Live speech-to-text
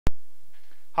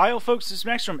Hi all folks, this is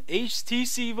Max from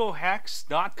HTC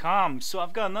So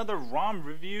I've got another ROM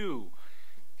review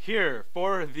here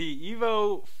for the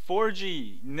Evo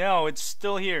 4G. No, it's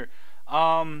still here.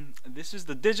 This is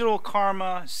the Digital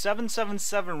Karma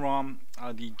 777 ROM,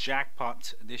 the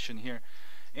jackpot edition here.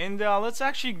 And let's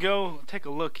actually go take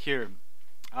a look here.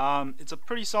 It's a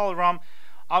pretty solid ROM.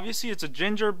 Obviously it's a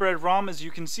gingerbread ROM, as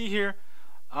you can see here.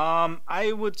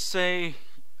 I would say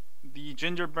the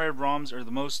gingerbread ROMs are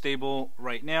the most stable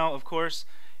right now, of course.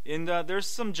 And there's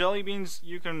some jelly beans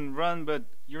you can run, but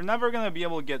you're never going to be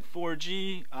able to get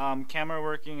 4G, camera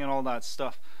working, and all that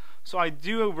stuff. So I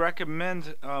do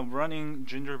recommend running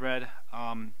gingerbread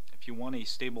if you want a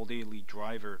stable daily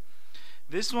driver.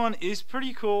 This one is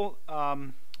pretty cool,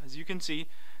 as you can see.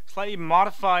 Slightly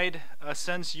modified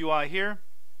Sense UI here,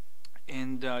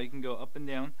 and you can go up and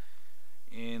down.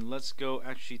 And let's go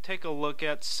actually take a look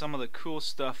at some of the cool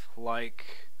stuff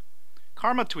like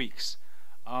Karma tweaks,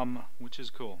 which is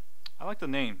cool. I like the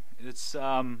name. It's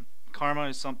Karma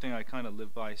is something I kind of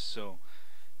live by, so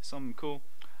something cool.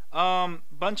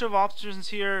 Bunch of options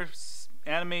here: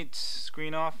 animate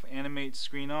screen off, animate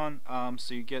screen on.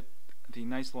 So you get the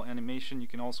nice little animation. You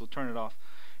can also turn it off.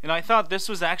 And I thought this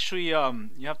was actually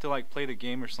you have to like play the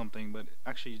game or something, but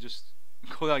actually you just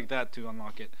go like that to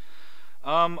unlock it.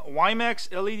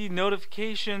 WiMAX LED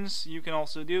notifications you can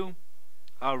also do.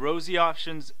 Rosy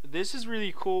options. This is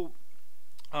really cool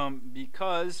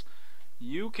because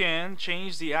you can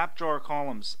change the app drawer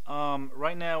columns.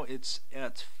 Right now it's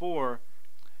at 4.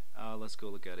 Let's go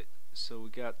look at it. So we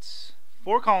got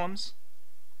 4 columns.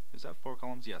 Is that 4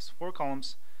 columns? Yes, 4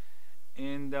 columns.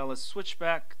 And let's switch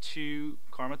back to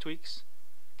Karma tweaks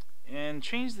and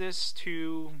change this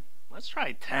to, let's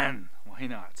try 10. Why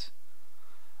not?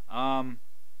 And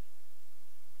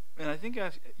I think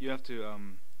you have to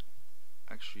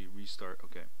actually restart.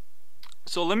 Okay,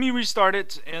 so let me restart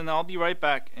it and I'll be right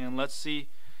back, and let's see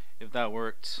if that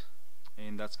worked.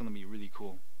 And that's gonna be really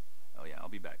cool. Oh yeah, I'll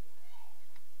be back.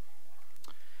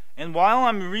 And while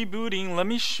I'm rebooting, let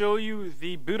me show you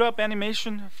the boot up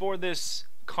animation for this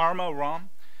Karma ROM,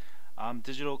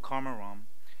 Digital Karma ROM.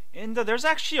 And there's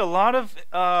actually a lot of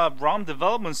ROM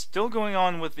development still going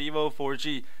on with the Evo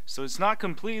 4G, so it's not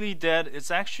completely dead. It's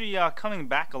actually coming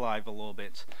back alive a little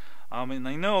bit. And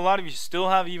I know a lot of you still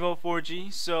have Evo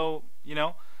 4G, so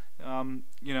I'm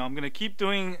gonna keep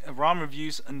doing ROM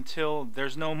reviews until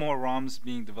there's no more ROMs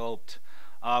being developed.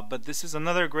 But this is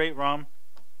another great ROM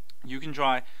you can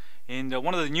try, and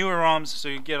one of the newer ROMs, so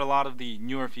you get a lot of the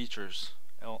newer features.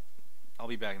 I'll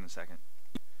be back in a second.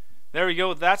 There we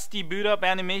go. That's the boot up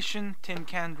animation. Tin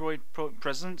Can Droid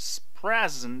presents.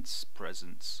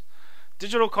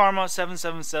 Digital Karma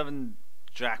 777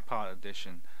 Jackpot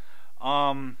Edition.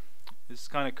 This is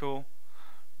kind of cool.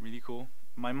 Really cool.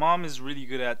 My mom is really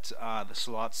good at the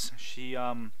slots. She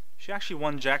actually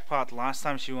won jackpot last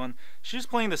time she won. She was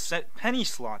playing the penny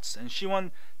slots and she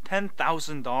won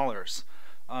 $10,000.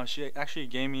 She actually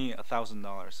gave me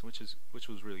 $1,000, which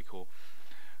was really cool.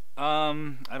 I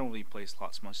don't really play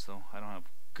slots much, though. I don't have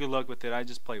good luck with it. I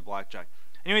just play blackjack.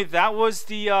 Anyway, that was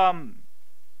the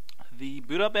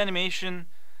boot up animation,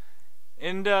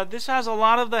 and this has a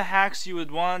lot of the hacks you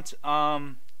would want.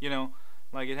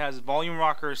 Like it has volume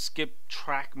rocker, skip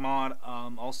track mod,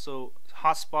 also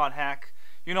hotspot hack.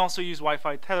 You can also use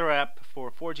Wi-Fi tether app for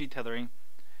 4G tethering.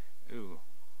 Ooh,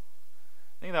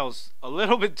 I think that was a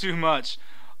little bit too much.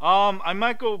 I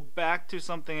might go back to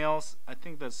something else. I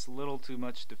think that's a little too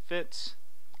much to fit.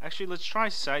 Actually, let's try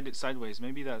sideways.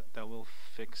 Maybe that will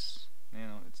fix.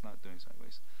 No, it's not doing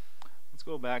sideways. Let's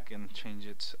go back and change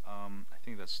it. I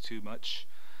think that's too much.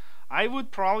 I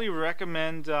would probably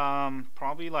recommend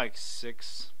probably like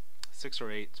 6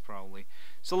 or 8 probably.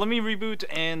 So let me reboot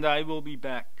and I will be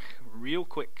back real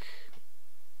quick.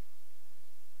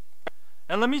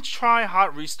 And let me try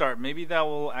hot restart. Maybe that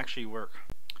will actually work.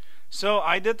 So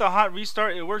I did the hot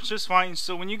restart. It works just fine.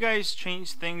 So when you guys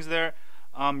change things there,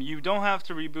 you don't have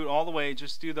to reboot all the way.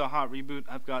 Just do the hot reboot.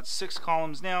 I've got 6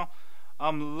 columns now.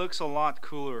 Looks a lot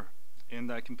cooler, and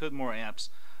I can put more apps.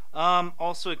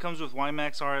 Also, it comes with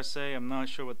WiMAX RSA. I'm not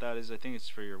sure what that is. I think it's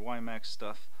for your WiMAX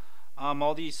stuff.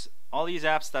 All these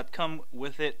apps that come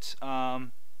with it.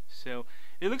 So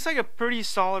it looks like a pretty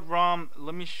solid ROM.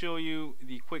 Let me show you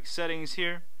the quick settings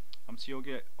here. So you'll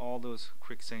get all those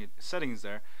quick settings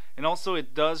there. And also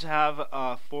it does have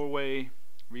a 4-way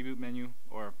reboot menu,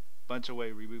 or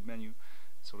bunch-of-way reboot menu.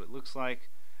 That's what it looks like.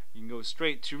 You can go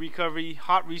straight to recovery.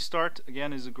 Hot restart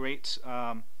again is a great,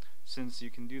 since you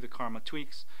can do the Karma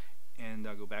tweaks and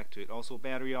go back to it. Also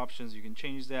battery options, you can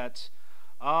change that.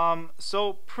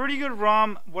 So pretty good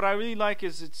ROM. What I really like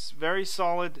is it's very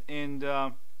solid, and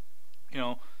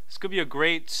this could be a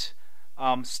great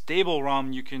stable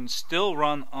ROM you can still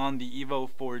run on the Evo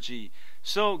 4G.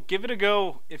 So give it a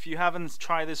go if you haven't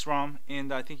tried this ROM,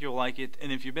 and I think you'll like it.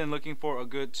 And if you've been looking for a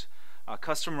good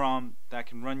custom ROM that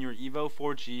can run your Evo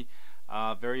 4G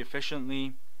very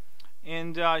efficiently,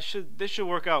 and this should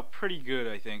work out pretty good,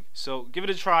 I think. So give it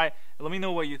a try and let me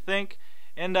know what you think.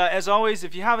 And as always,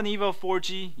 if you have an Evo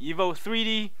 4G, Evo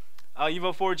 3D,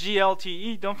 Evo 4G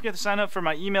LTE, don't forget to sign up for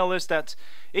my email list at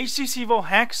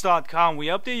htcevohacks.com. We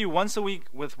update you once a week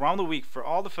with ROM of the Week for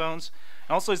all the phones.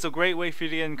 And also, it's a great way for you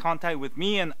to get in contact with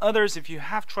me and others if you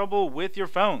have trouble with your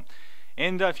phone.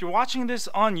 And if you're watching this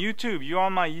on YouTube, you're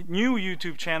on my new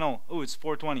YouTube channel. Oh, it's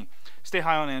 420. Stay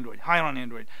high on Android. High on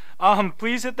Android.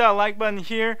 Please hit that like button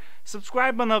here.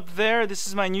 Subscribe button up there. This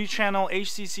is my new channel,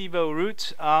 HTC Evo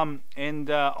Root.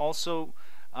 Also,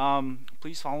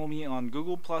 please follow me on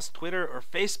Google+, Twitter, or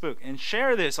Facebook. And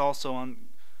share this also on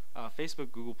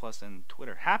Facebook, Google+, and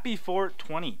Twitter. Happy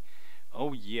 420.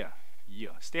 Oh, yeah.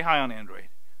 Yeah. Stay high on Android.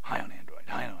 High on Android.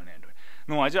 High on Android.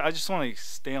 No, I just want to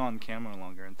stay on camera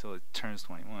longer until it turns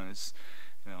 21. It's,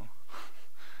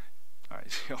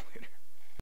 Alright, see y'all later.